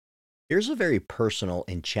Here's a very personal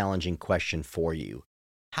and challenging question for you.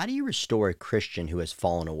 How do you restore a Christian who has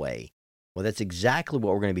fallen away? Well, that's exactly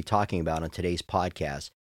what we're going to be talking about on today's podcast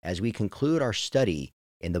as we conclude our study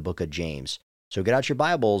in the book of James. So get out your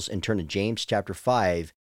Bibles and turn to James chapter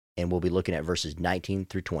 5, and we'll be looking at verses 19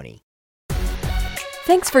 through 20.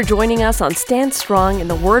 Thanks for joining us on Stand Strong in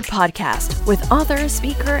the Word podcast with author,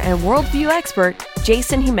 speaker, and worldview expert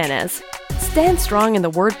Jason Jimenez. Stand Strong in the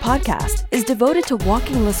Word podcast is devoted to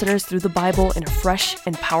walking listeners through the Bible in a fresh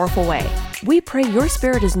and powerful way. We pray your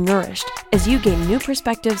spirit is nourished as you gain new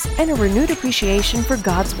perspectives and a renewed appreciation for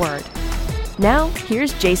God's Word. Now,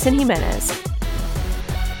 here's Jason Jimenez.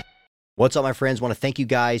 What's up, my friends? I want to thank you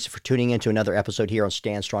guys for tuning into another episode here on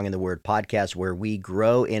Stand Strong in the Word podcast, where we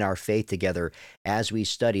grow in our faith together as we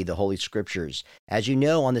study the Holy Scriptures. As you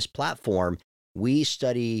know, on this platform, we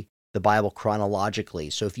study the Bible chronologically.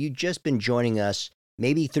 So if you've just been joining us,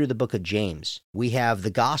 maybe through the book of James, we have the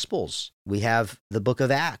Gospels, we have the book of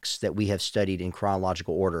Acts that we have studied in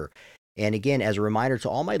chronological order. And again, as a reminder to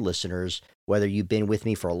all my listeners, whether you've been with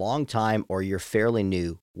me for a long time or you're fairly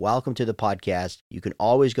new, welcome to the podcast. You can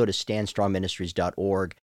always go to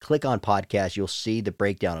standstrongministries.org, click on podcast. You'll see the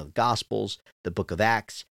breakdown of the Gospels, the book of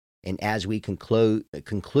Acts, and as we conclude,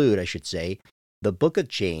 the book of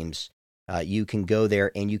James, you can go there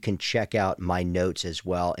and you can check out my notes as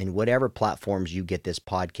well in whatever platforms you get this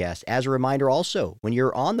podcast. As a reminder also, when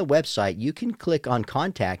you're on the website, you can click on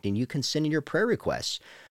contact and you can send in your prayer requests.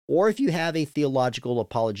 Or if you have a theological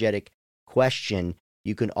apologetic question,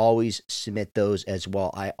 you can always submit those as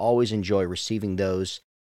well. I always enjoy receiving those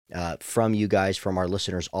from you guys, from our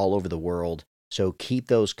listeners all over the world. So keep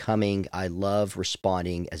those coming. I love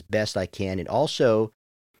responding as best I can. And also,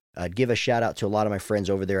 give a shout out to a lot of my friends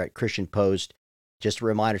over there at Christian Post. Just a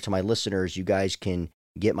reminder to my listeners, you guys can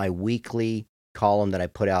get my weekly column that I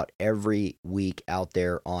put out every week out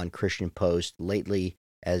there on Christian Post. Lately,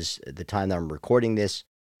 as the time that I'm recording this,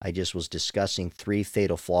 I just was discussing 3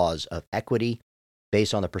 fatal flaws of equity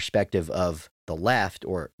based on the perspective of the left,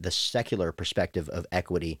 or the secular perspective of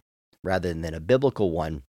equity, rather than a biblical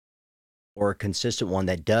one or a consistent one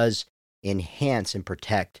that does enhance and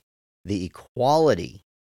protect the equality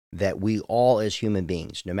that we all as human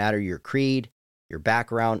beings, no matter your creed, your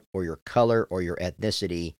background, or your color, or your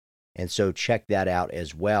ethnicity. And so check that out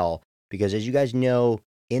as well, because as you guys know,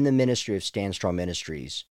 in the ministry of Stand Strong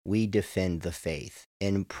Ministries, we defend the faith.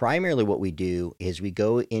 And primarily what we do is we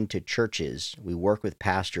go into churches, we work with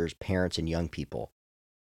pastors, parents, and young people,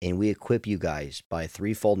 and we equip you guys by a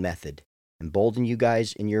threefold method: embolden you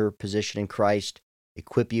guys in your position in Christ,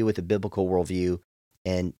 equip you with a biblical worldview,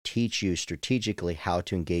 and teach you strategically how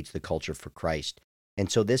to engage the culture for Christ.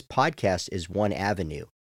 And so this podcast is one avenue.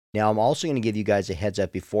 Now, I'm also going to give you guys a heads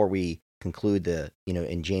up before we conclude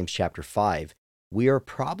in James chapter 5, we're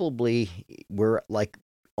like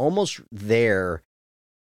almost there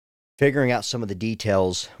figuring out some of the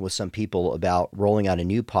details with some people about rolling out a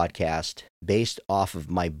new podcast based off of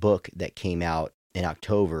my book that came out in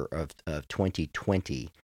October of 2020.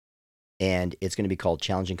 And it's going to be called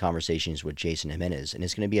Challenging Conversations with Jason Jimenez. And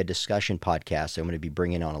it's going to be a discussion podcast. I'm going to be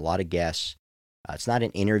bringing on a lot of guests. It's not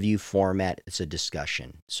an interview format. It's a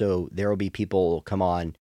discussion. So there will be people who will come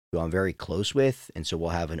on who I'm very close with. And so we'll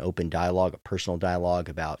have an open dialogue, a personal dialogue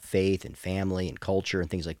about faith and family and culture and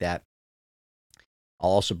things like that.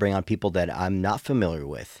 I'll also bring on people that I'm not familiar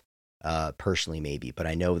with personally maybe, but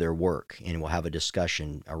I know their work. And we'll have a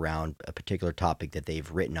discussion around a particular topic that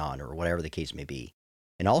they've written on, or whatever the case may be.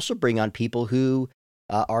 And also bring on people who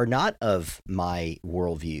are not of my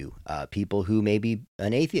worldview, people who may be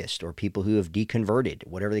an atheist, or people who have deconverted,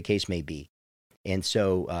 whatever the case may be. And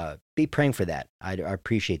so be praying for that. I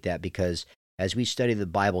appreciate that, because as we study the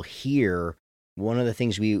Bible here, one of the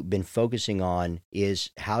things we've been focusing on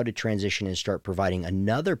is how to transition and start providing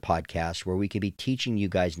another podcast where we could be teaching you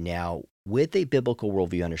guys now with a biblical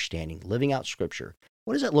worldview understanding, living out Scripture.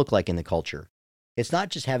 What does that look like in the culture? It's not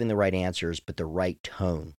just having the right answers, but the right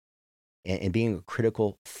tone and being a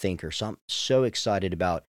critical thinker. So I'm so excited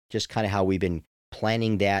about just kind of how we've been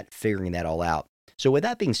planning that, figuring that all out. So with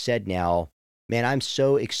that being said now, man, I'm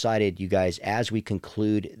so excited, you guys, as we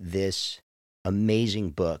conclude this amazing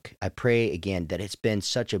book. I pray again that it's been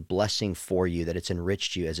such a blessing for you, that it's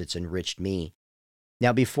enriched you as it's enriched me.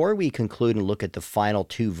 Now, before we conclude and look at the final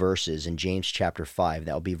 2 verses in James chapter 5,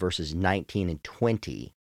 that will be verses 19 and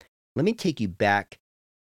 20, let me take you back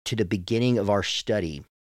to the beginning of our study,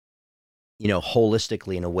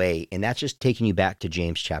 holistically in a way, and that's just taking you back to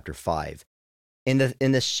James chapter 5. In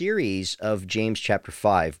the series of James chapter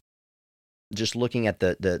 5, just looking at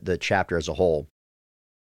the chapter as a whole,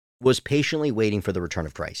 was patiently waiting for the return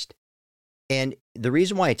of Christ. And the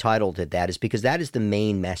reason why I titled it that is because that is the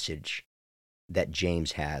main message that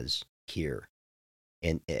James has here,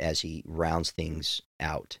 and as he rounds things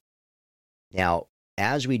out. Now,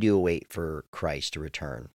 as we do await for Christ to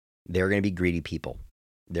return, there are going to be greedy people.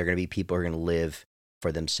 There are going to be people who are going to live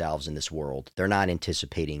for themselves in this world. They're not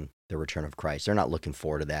anticipating the return of Christ. They're not looking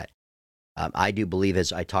forward to that. I do believe,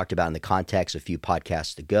 as I talked about in the context a few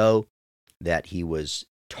podcasts ago, that he was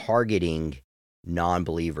targeting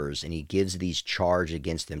non-believers, and he gives these charge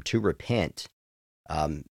against them to repent.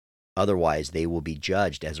 Otherwise, they will be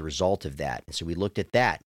judged as a result of that. And so we looked at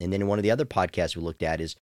that. And then one of the other podcasts we looked at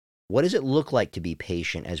is, what does it look like to be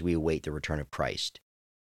patient as we await the return of Christ?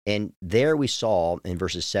 And there we saw in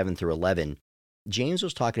verses 7 through 11, James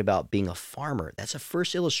was talking about being a farmer. That's the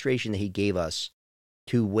first illustration that he gave us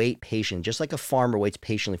to wait patient, just like a farmer waits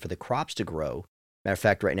patiently for the crops to grow. Matter of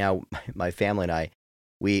fact, right now, my family and I,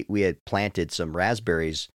 we had planted some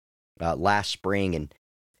raspberries last spring,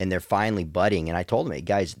 and they're finally budding. And I told them, hey,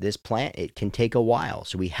 guys, this plant, it can take a while,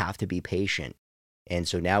 so we have to be patient. And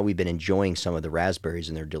so now we've been enjoying some of the raspberries,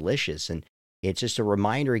 and they're delicious. And it's just a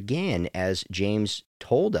reminder again, as James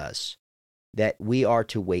told us, that we are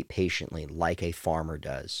to wait patiently like a farmer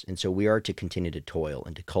does. And so we are to continue to toil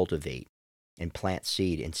and to cultivate and plant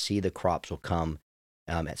seed and see the crops will come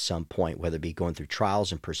at some point, whether it be going through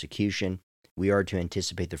trials and persecution. We are to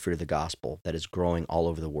anticipate the fruit of the gospel that is growing all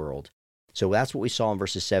over the world. So that's what we saw in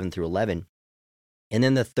verses 7 through 11. And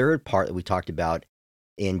then the third part that we talked about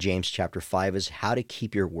in James chapter 5 is how to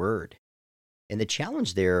keep your word. And the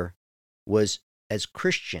challenge there was, as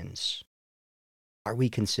Christians, are we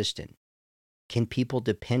consistent? Can people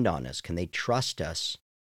depend on us? Can they trust us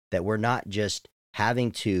that we're not just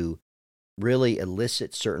having to really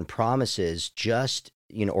elicit certain promises just,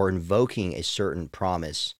 or invoking a certain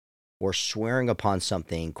promise or swearing upon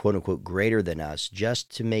something, quote unquote, greater than us just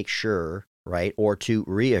to make sure, right? Or to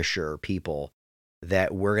reassure people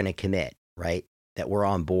that we're going to commit, right? That we're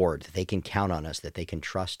on board, that they can count on us, that they can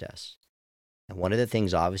trust us. And one of the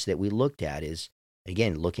things, obviously, that we looked at is,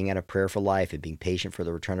 again, looking at a prayer for life and being patient for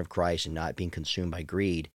the return of Christ and not being consumed by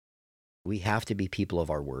greed. We have to be people of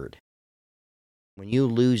our word. When you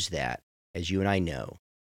lose that, as you and I know,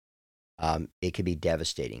 it can be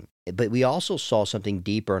devastating. But we also saw something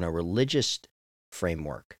deeper in a religious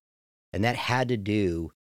framework, and that had to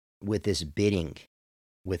do with this bidding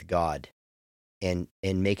with God and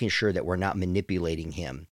making sure that we're not manipulating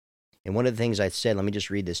him. And one of the things I said, let me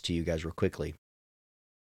just read this to you guys real quickly.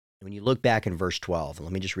 When you look back in verse 12, and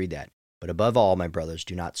let me just read that. But above all, my brothers,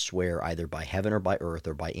 do not swear either by heaven or by earth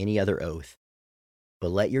or by any other oath, but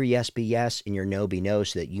let your yes be yes and your no be no,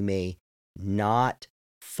 so that you may not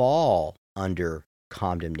fall under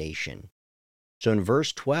condemnation. So in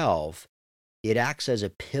verse 12, it acts as a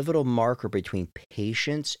pivotal marker between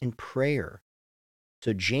patience and prayer.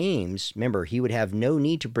 So James, remember, he would have no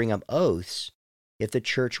need to bring up oaths if the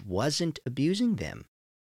church wasn't abusing them.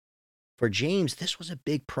 For James, this was a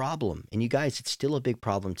big problem. And you guys, it's still a big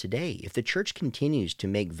problem today. If the church continues to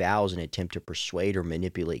make vows and attempt to persuade or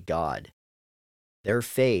manipulate God, their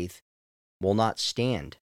faith will not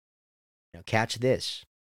stand. Now, catch this.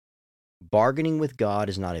 Bargaining with God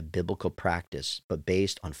is not a biblical practice, but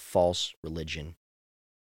based on false religion,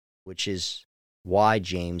 which is why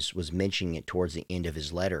James was mentioning it towards the end of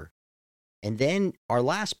his letter. And then our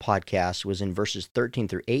last podcast was in verses 13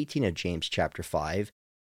 through 18 of James chapter 5,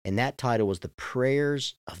 and that title was The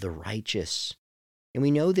Prayers of the Righteous. And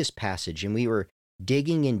we know this passage, and we were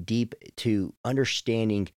digging in deep to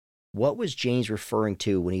understanding what was James referring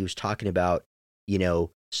to when he was talking about,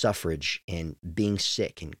 suffrage and being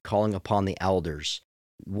sick and calling upon the elders.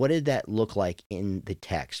 What did that look like in the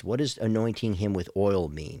text? What does anointing him with oil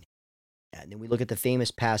mean? And then we look at the famous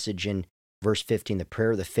passage in verse 15, the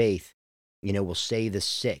prayer of the faith, will save the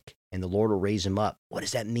sick and the Lord will raise him up. What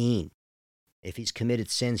does that mean? If he's committed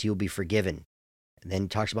sins, he will be forgiven. And then he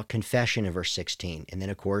talks about confession in verse 16. And then,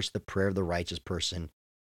 of course, the prayer of the righteous person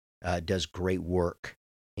does great work.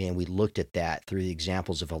 And we looked at that through the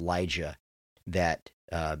examples of Elijah that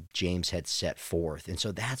James had set forth. And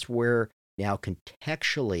so that's where now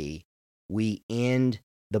contextually we end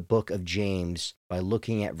the book of James by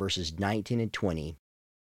looking at verses 19 and 20.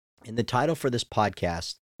 And the title for this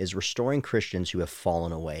podcast is Restoring Christians Who Have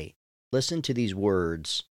Fallen Away. Listen to these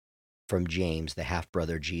words from James, the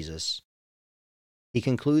half-brother of Jesus. He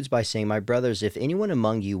concludes by saying, "My brothers, if anyone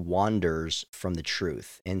among you wanders from the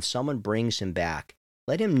truth, and someone brings him back,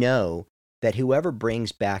 let him know that whoever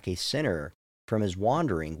brings back a sinner from his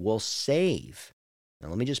wandering will save." Now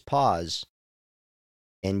let me just pause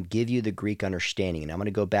and give you the Greek understanding. And I'm going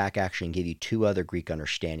to go back actually and give you two other Greek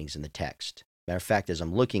understandings in the text. Matter of fact, as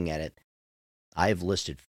I'm looking at it, I've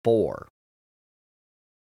listed 4.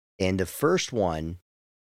 And the first one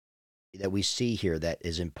that we see here that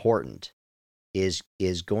is important is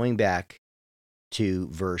going back to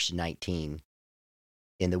verse 19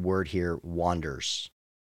 in the word here, wanders.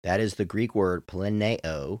 That is the Greek word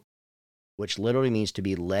planeo, which literally means to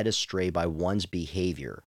be led astray by one's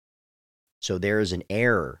behavior. So there is an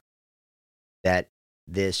error that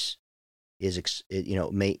this is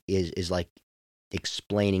like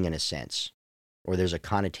explaining in a sense, or there's a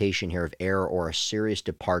connotation here of error or a serious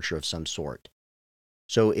departure of some sort.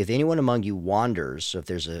 So if anyone among you wanders, so if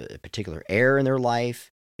there's a particular error in their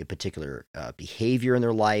life, a particular behavior in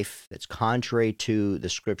their life that's contrary to the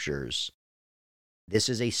scriptures, this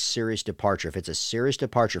is a serious departure. If it's a serious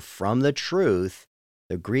departure from the truth,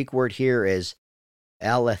 the Greek word here is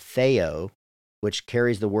aletheio, which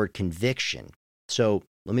carries the word conviction. So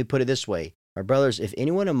let me put it this way. My brothers, if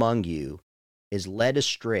anyone among you is led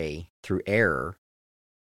astray through error,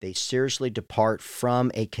 they seriously depart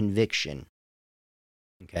from a conviction.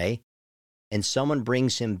 Okay? And someone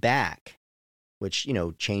brings him back, which,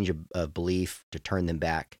 change of belief to turn them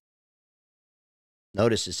back.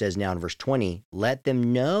 Notice it says now in verse 20, let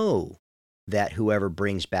them know that whoever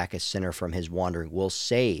brings back a sinner from his wandering will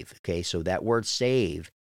save. Okay, so that word save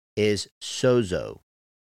is sozo,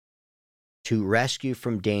 to rescue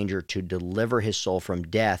from danger, to deliver his soul from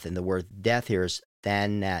death. And the word death here is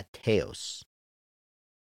thanateos.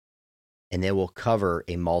 And they will cover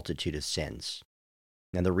a multitude of sins.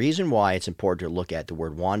 Now, the reason why it's important to look at the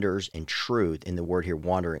word wanderers and truth in the word here,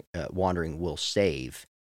 wandering will save,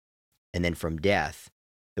 and then from death,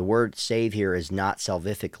 the word save here is not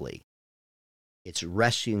salvifically. It's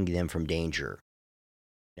rescuing them from danger.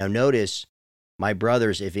 Now, notice, my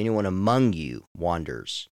brothers, if anyone among you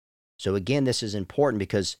wanders. So again, this is important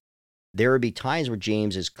because there will be times where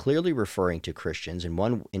James is clearly referring to Christians, and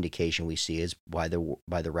one indication we see is by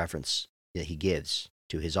the reference that he gives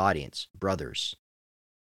to his audience, brothers.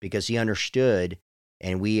 Because he understood,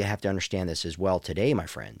 and we have to understand this as well today, my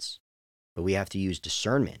friends, but we have to use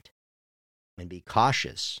discernment and be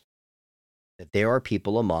cautious that there are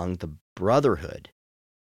people among the brotherhood,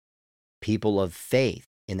 people of faith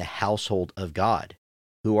in the household of God,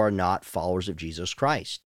 who are not followers of Jesus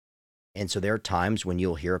Christ. And so there are times when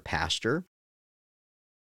you'll hear a pastor,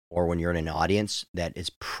 or when you're in an audience that is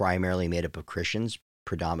primarily made up of Christians,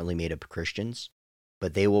 predominantly made up of Christians,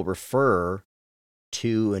 but they will refer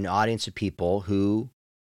to an audience of people who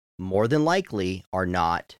more than likely are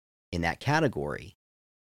not in that category.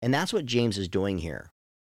 And that's what James is doing here.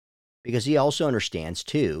 Because he also understands,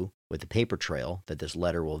 too, with the paper trail that this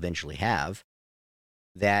letter will eventually have,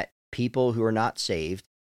 that people who are not saved,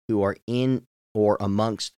 who are in or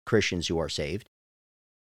amongst Christians who are saved,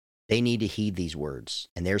 they need to heed these words.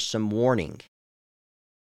 And there's some warning.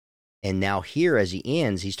 And now here, as he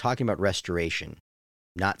ends, he's talking about restoration,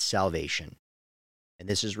 not salvation. And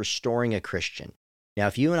this is restoring a Christian. Now,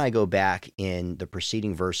 if you and I go back in the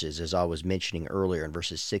preceding verses, as I was mentioning earlier in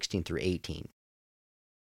verses 16 through 18,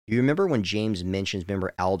 do you remember when James mentions,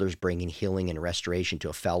 elders bringing healing and restoration to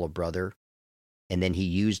a fellow brother? And then he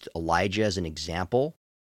used Elijah as an example.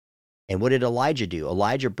 And what did Elijah do?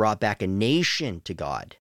 Elijah brought back a nation to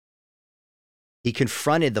God. He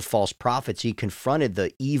confronted the false prophets. He confronted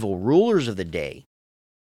the evil rulers of the day.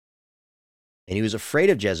 And he was afraid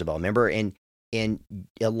of Jezebel, remember? And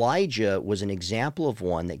Elijah was an example of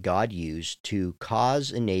one that God used to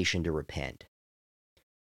cause a nation to repent.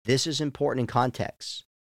 This is important in context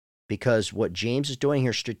because what James is doing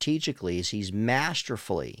here strategically is he's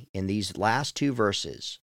masterfully, in these last 2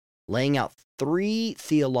 verses, laying out 3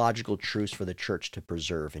 theological truths for the church to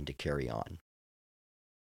preserve and to carry on.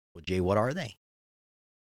 Well, Jay, what are they?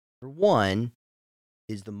 Number 1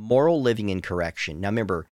 is the moral living and correction. Now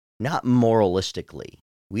remember, not moralistically.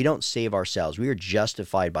 We don't save ourselves. We are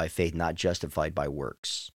justified by faith, not justified by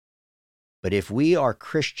works. But if we are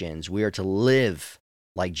Christians, we are to live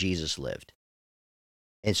like Jesus lived.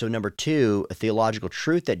 And so number 2, a theological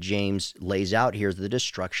truth that James lays out here is the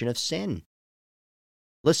destruction of sin.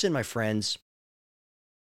 Listen, my friends,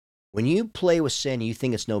 when you play with sin, you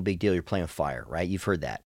think it's no big deal. You're playing with fire, right? You've heard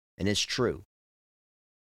that. And it's true.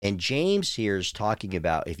 And James here is talking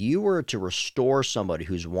about if you were to restore somebody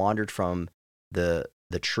who's wandered from the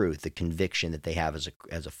truth, the conviction that they have as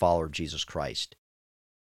a follower of Jesus Christ,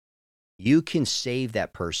 you can save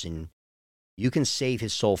that person. You can save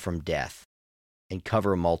his soul from death and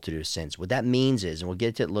cover a multitude of sins. What that means is, and we'll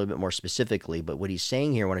get to it a little bit more specifically, but what he's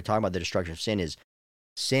saying here when I talk about the destruction of sin is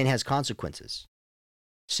sin has consequences.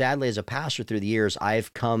 Sadly, as a pastor through the years,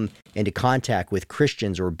 I've come into contact with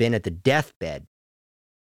Christians or been at the deathbed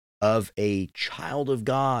of a child of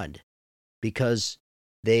God because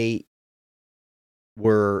they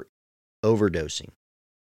were overdosing.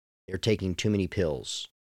 They're taking too many pills,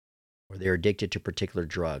 or they're addicted to a particular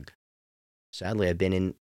drug. Sadly, I've been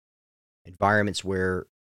in environments where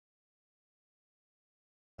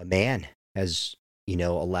a man has,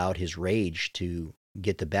 allowed his rage to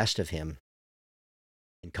get the best of him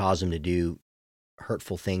and cause him to do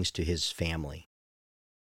hurtful things to his family,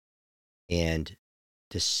 and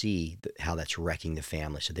to see how that's wrecking the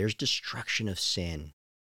family. So there's destruction of sin.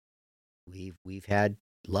 We've had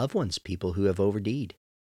loved ones, people who have OD'd,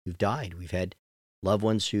 who've died. We've had loved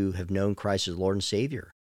ones who have known Christ as Lord and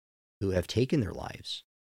Savior, who have taken their lives.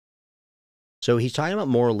 So he's talking about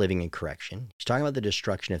moral living and correction. He's talking about the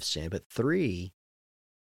destruction of sin. But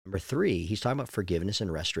number three, he's talking about forgiveness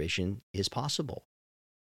and restoration is possible.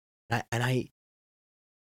 I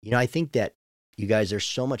think that, you guys, there's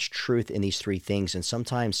so much truth in these three things, and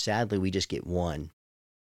sometimes, sadly, we just get one,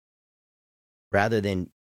 rather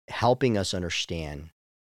than helping us understand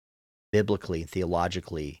biblically,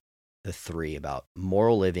 theologically, the three about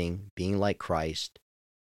moral living, being like Christ,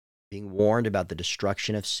 being warned about the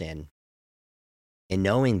destruction of sin, and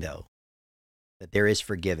knowing, though, that there is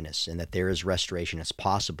forgiveness and that there is restoration. It's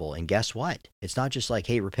possible. And guess what? It's not just like,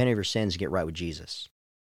 hey, repent of your sins and get right with Jesus.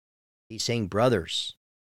 He's saying, brothers,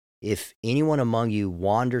 if anyone among you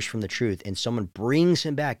wanders from the truth and someone brings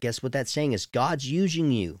him back, guess what that's saying is God's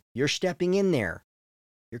using you. You're stepping in there.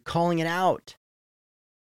 You're calling it out.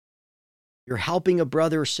 You're helping a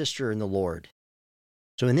brother or sister in the Lord.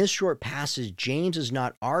 So in this short passage, James is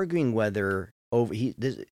not arguing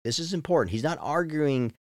this is important. He's not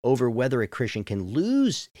arguing over whether a Christian can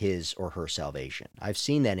lose his or her salvation. I've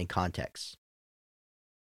seen that in context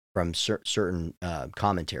from certain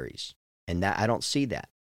commentaries, and that I don't see that.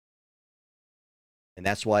 And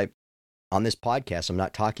that's why on this podcast, I'm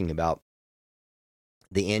not talking about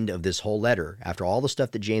the end of this whole letter. After all the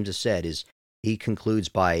stuff that James has said, is he concludes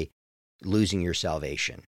by losing your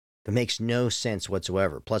salvation. That makes no sense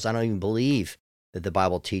whatsoever. Plus, I don't even believe that the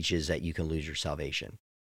Bible teaches that you can lose your salvation.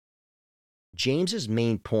 James's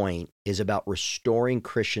main point is about restoring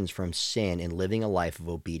Christians from sin and living a life of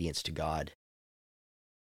obedience to God.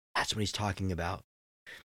 That's what he's talking about.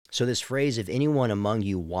 So this phrase, if anyone among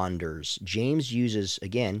you wanders, James uses,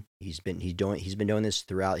 again, he's been doing this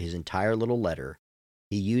throughout his entire little letter.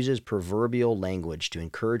 He uses proverbial language to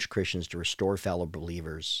encourage Christians to restore fellow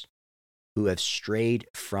believers who have strayed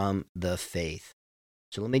from the faith.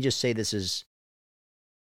 So let me just say this is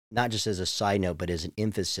not just as a side note, but as an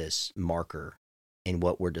emphasis marker in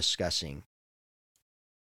what we're discussing.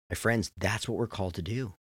 My friends, that's what we're called to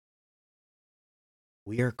do.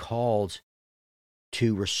 We are called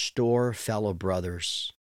to restore fellow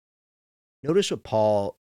brothers. Notice what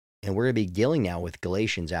Paul, and we're going to be dealing now with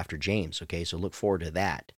Galatians after James, okay? So look forward to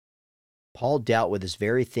that. Paul dealt with this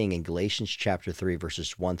very thing in Galatians chapter 3,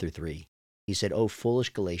 verses 1 through 3. He said, "O foolish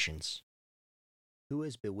Galatians, who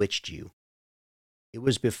has bewitched you? It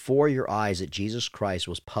was before your eyes that Jesus Christ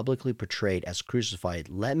was publicly portrayed as crucified.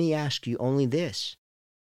 Let me ask you only this.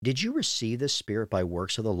 Did you receive the Spirit by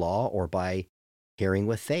works of the law or by hearing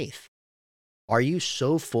with faith? Are you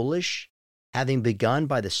so foolish? Having begun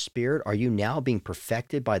by the Spirit, are you now being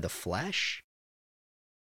perfected by the flesh?"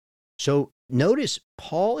 So notice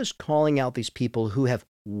Paul is calling out these people who have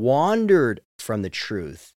wandered from the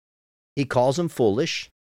truth. He calls them foolish.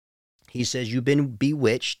 He says, you've been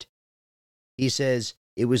bewitched. He says,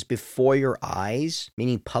 it was before your eyes,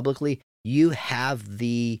 meaning publicly. You have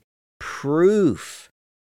the proof,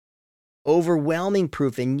 overwhelming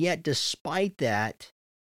proof, and yet despite that,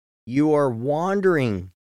 you are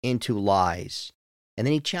wandering into lies. And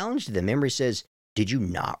then he challenged them. Remember, he says, did you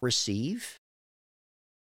not receive?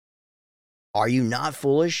 Are you not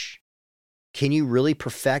foolish? Can you really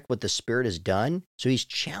perfect what the Spirit has done? So he's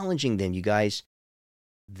challenging them, you guys.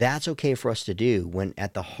 That's okay for us to do when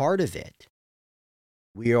at the heart of it,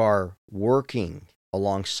 we are working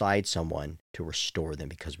alongside someone to restore them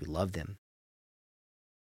because we love them.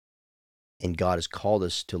 And God has called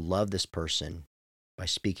us to love this person by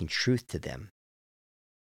speaking truth to them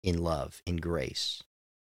in love, in grace.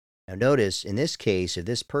 Now notice, in this case, if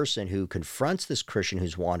this person who confronts this Christian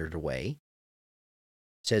who's wandered away,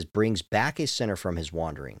 says brings back a sinner from his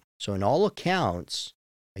wandering. So in all accounts,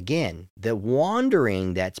 again, the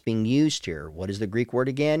wandering that's being used here, what is the Greek word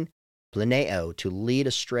again? Planeo, to lead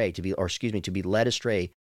astray, to be led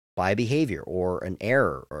astray by behavior or an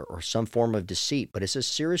error or some form of deceit, but it's a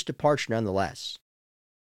serious departure nonetheless.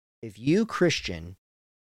 If you, Christian,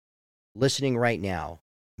 listening right now,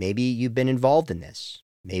 maybe you've been involved in this.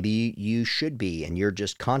 Maybe you should be, and you're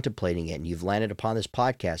just contemplating it, and you've landed upon this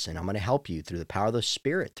podcast, and I'm going to help you through the power of the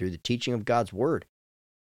Spirit, through the teaching of God's Word,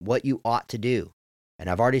 what you ought to do. And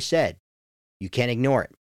I've already said, you can't ignore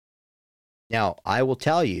it. Now, I will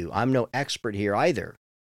tell you, I'm no expert here either.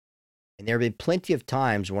 And there have been plenty of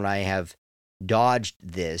times when I have dodged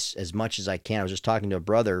this as much as I can. I was just talking to a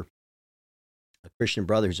brother, a Christian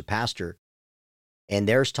brother who's a pastor, and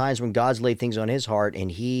there's times when God's laid things on his heart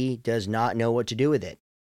and he does not know what to do with it.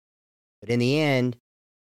 But in the end,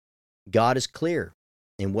 God is clear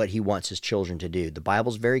in what he wants his children to do. The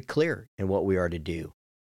Bible's very clear in what we are to do.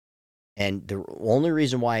 And the only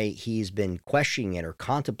reason why he's been questioning it or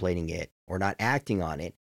contemplating it or not acting on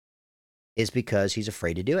it is because he's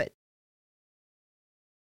afraid to do it.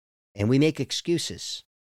 And we make excuses.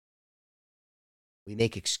 We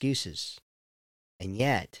make excuses. And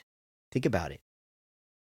yet, think about it.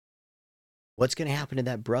 What's going to happen to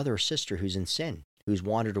that brother or sister who's in sin, who's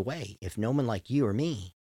wandered away, if no one like you or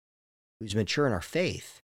me, who's mature in our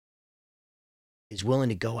faith, is willing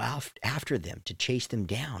to go after them, to chase them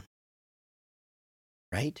down?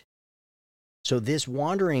 Right? So this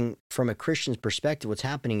wandering from a Christian's perspective, what's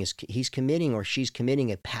happening is he's committing or she's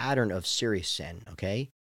committing a pattern of serious sin, okay?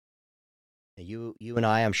 You and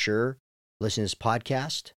I, I'm sure, listen to this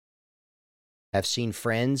podcast, have seen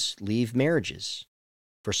friends leave marriages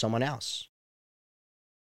for someone else.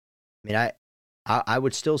 I mean, I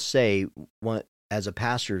would still say, as a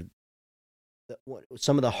pastor,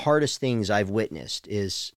 some of the hardest things I've witnessed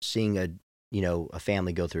is seeing a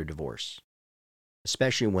family go through a divorce,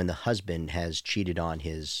 especially when the husband has cheated on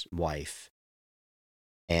his wife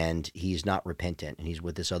and he's not repentant and he's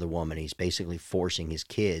with this other woman. He's basically forcing his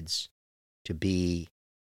kids to be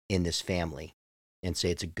in this family and say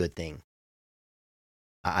it's a good thing.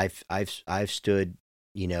 I've stood,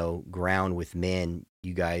 ground with men,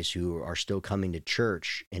 you guys, who are still coming to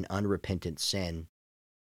church in unrepentant sin,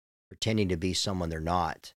 pretending to be someone they're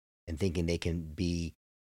not, and thinking they can be,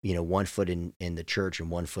 1 foot in the church and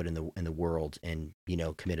 1 foot in the world, and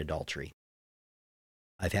commit adultery.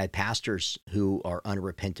 I've had pastors who are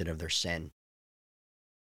unrepentant of their sin.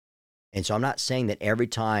 And so I'm not saying that every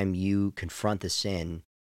time you confront the sin,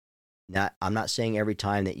 I'm not saying every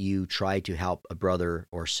time that you try to help a brother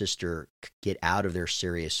or sister get out of their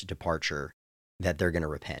serious departure that they're going to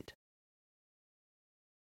repent.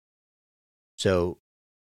 So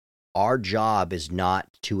our job is not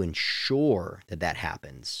to ensure that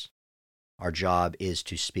happens. Our job is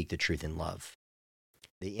to speak the truth in love.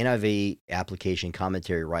 The NIV application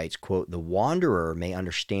commentary writes, quote, "The wanderer may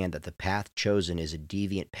understand that the path chosen is a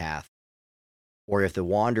deviant path, or if the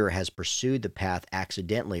wanderer has pursued the path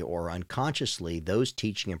accidentally or unconsciously, those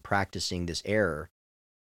teaching and practicing this error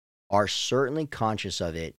are certainly conscious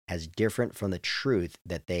of it as different from the truth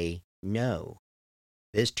that they know."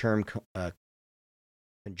 This term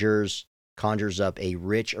conjures up a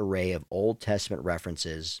rich array of Old Testament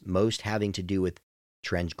references, most having to do with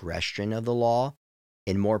transgression of the law,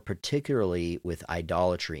 and more particularly with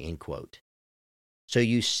idolatry, end quote. So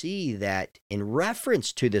you see that in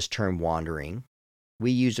reference to this term wandering, we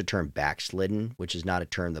use the term backslidden, which is not a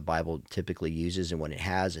term the Bible typically uses, and when it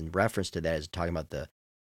has in reference to that is talking about the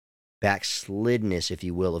backsliddenness, if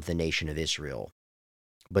you will, of the nation of Israel.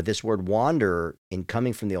 But this word wander, in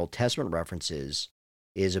coming from the Old Testament references,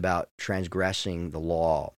 is about transgressing the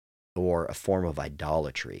law or a form of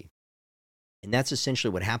idolatry. And that's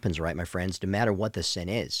essentially what happens, right, my friends? No matter what the sin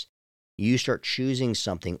is, you start choosing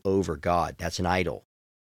something over God. That's an idol.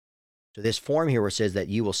 So this form here where it says that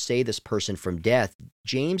you will save this person from death,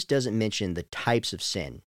 James doesn't mention the types of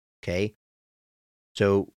sin, okay?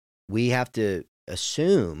 So we have to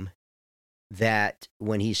assume that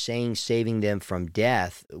when he's saying saving them from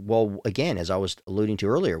death, well, again, as I was alluding to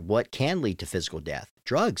earlier, what can lead to physical death?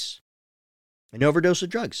 Drugs, an overdose of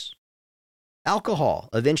drugs, alcohol.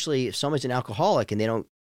 Eventually, if someone's an alcoholic and they don't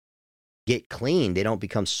get clean, they don't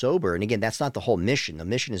become sober. And again, that's not the whole mission. The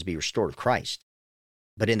mission is to be restored to Christ.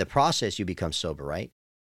 But in the process, you become sober, right?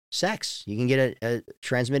 Sex, you can get a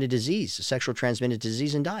transmitted disease, a sexual transmitted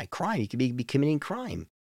disease, and die. Crime, you could be committing crime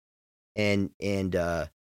and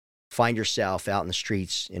find yourself out in the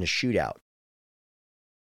streets in a shootout.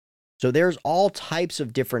 So there's all types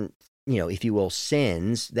of different, if you will,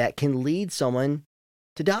 sins that can lead someone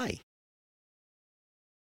to die.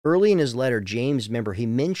 Early in his letter, James, remember, he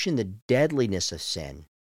mentioned the deadliness of sin.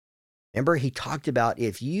 Remember, he talked about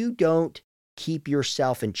if you don't keep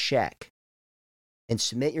yourself in check and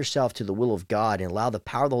submit yourself to the will of God and allow the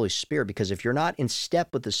power of the Holy Spirit, because if you're not in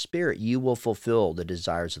step with the Spirit, you will fulfill the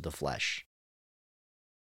desires of the flesh.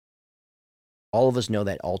 All of us know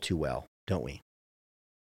that all too well, don't we?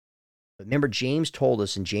 But remember, James told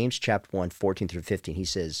us in James chapter 1, 14 through 15, he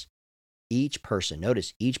says, each person,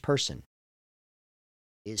 notice, each person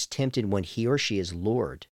is tempted when he or she is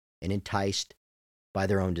lured and enticed by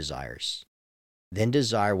their own desires. Then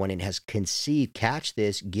desire, when it has conceived, catch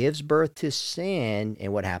this, gives birth to sin.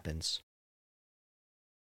 And what happens?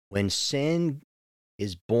 When sin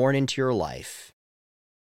is born into your life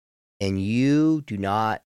and you do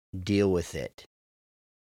not deal with it,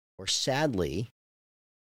 or sadly,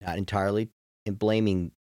 not entirely in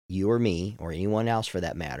blaming you or me or anyone else for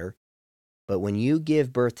that matter, but when you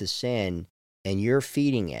give birth to sin and you're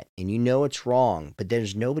feeding it and you know it's wrong, but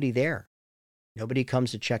there's nobody there. Nobody comes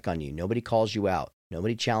to check on you. Nobody calls you out.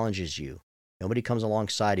 Nobody challenges you. Nobody comes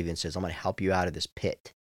alongside of you and says, I'm going to help you out of this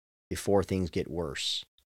pit before things get worse.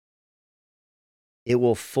 It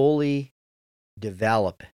will fully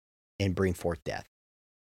develop and bring forth death.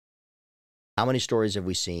 How many stories have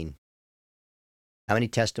we seen? How many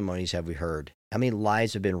testimonies have we heard? How many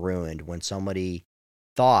lives have been ruined when somebody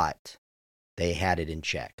thought they had it in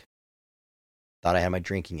check? Thought I had my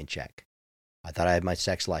drinking in check. I thought I had my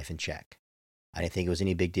sex life in check. I didn't think it was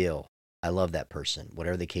any big deal. I love that person,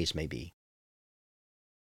 whatever the case may be.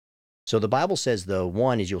 So the Bible says, though,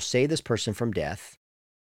 one is you'll save this person from death.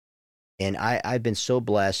 And I've been so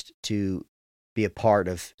blessed to be a part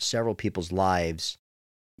of several people's lives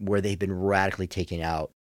where they've been radically taken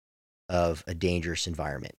out of a dangerous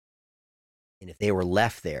environment. And if they were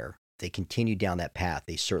left there, if they continued down that path,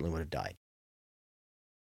 they certainly would have died.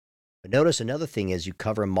 But notice another thing is you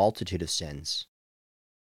cover a multitude of sins.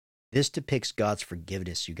 This depicts God's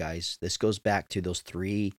forgiveness, you guys. This goes back to those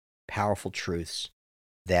three powerful truths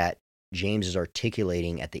that James is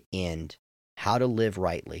articulating at the end. How to live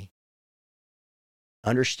rightly,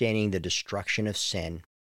 understanding the destruction of sin,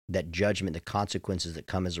 that judgment, the consequences that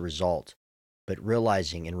come as a result, but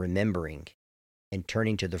realizing and remembering and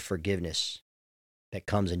turning to the forgiveness that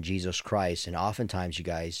comes in Jesus Christ. And oftentimes, you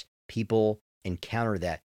guys, people encounter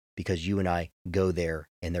that because you and I go there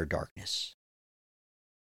in their darkness.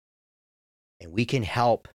 And we can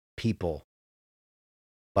help people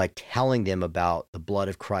by telling them about the blood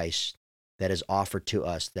of Christ that is offered to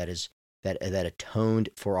us, that atoned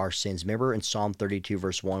for our sins. Remember in Psalm 32,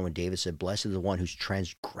 verse 1, when David said, blessed is the one whose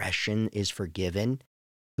transgression is forgiven,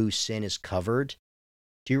 whose sin is covered.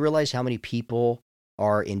 Do you realize how many people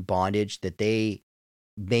are in bondage, that they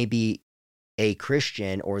may be a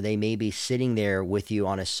Christian, or they may be sitting there with you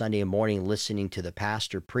on a Sunday morning listening to the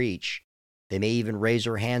pastor preach? They may even raise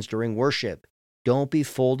their hands during worship. Don't be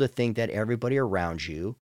fooled to think that everybody around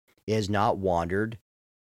you is not wandered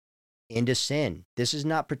into sin. This is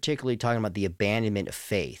not particularly talking about the abandonment of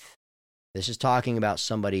faith. This is talking about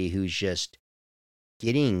somebody who's just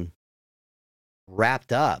getting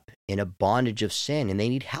wrapped up in a bondage of sin and they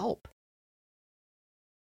need help.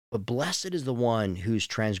 But blessed is the one whose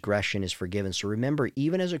transgression is forgiven. So remember,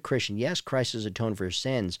 even as a Christian, yes, Christ has atoned for your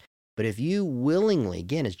sins, but if you willingly,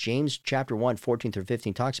 again, as James chapter 1, 14 through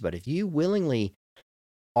 15 talks about, if you willingly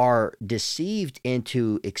are deceived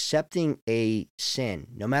into accepting a sin,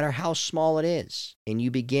 no matter how small it is, and you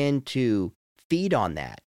begin to feed on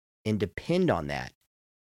that and depend on that,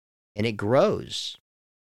 and it grows,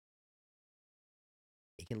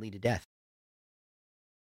 it can lead to death.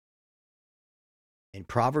 In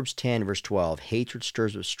Proverbs 10, verse 12, hatred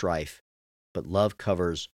stirs up strife, but love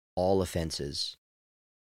covers all offenses.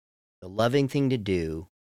 The loving thing to do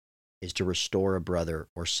is to restore a brother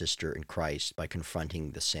or sister in Christ by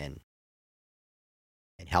confronting the sin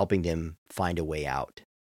and helping them find a way out.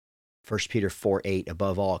 1 Peter 4:8,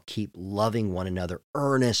 above all, keep loving one another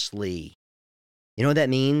earnestly. You know what that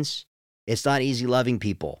means? It's not easy loving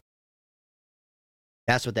people.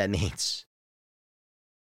 That's what that means.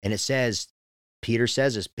 And it says, Peter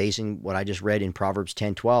says this, basing what I just read in Proverbs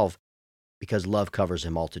 10:12, because love covers a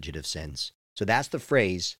multitude of sins. So that's the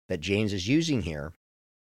phrase that James is using here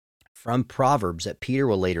from Proverbs that Peter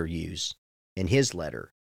will later use in his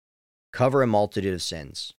letter. Cover a multitude of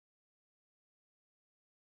sins.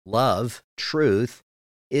 Love, truth,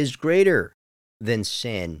 is greater than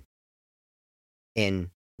sin and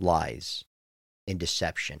lies and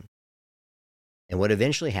deception. And what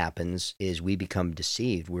eventually happens is we become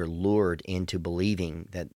deceived. We're lured into believing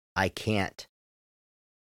that I can't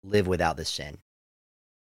live without the sin.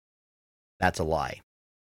 That's a lie.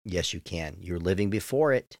 Yes, you can. You're living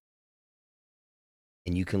before it,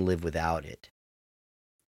 and you can live without it.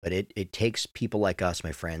 But it takes people like us,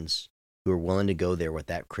 my friends, who are willing to go there with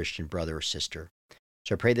that Christian brother or sister.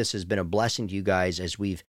 So I pray this has been a blessing to you guys as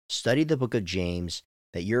we've studied the book of James,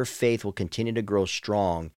 that your faith will continue to grow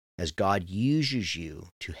strong as God uses you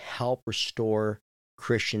to help restore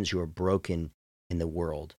Christians who are broken in the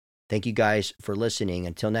world. Thank you guys for listening.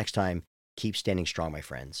 Until next time, keep standing strong, my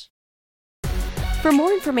friends. For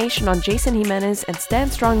more information on Jason Jimenez and Stand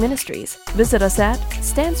Strong Ministries, visit us at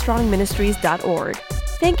standstrongministries.org.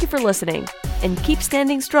 Thank you for listening, and keep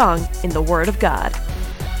standing strong in the Word of God.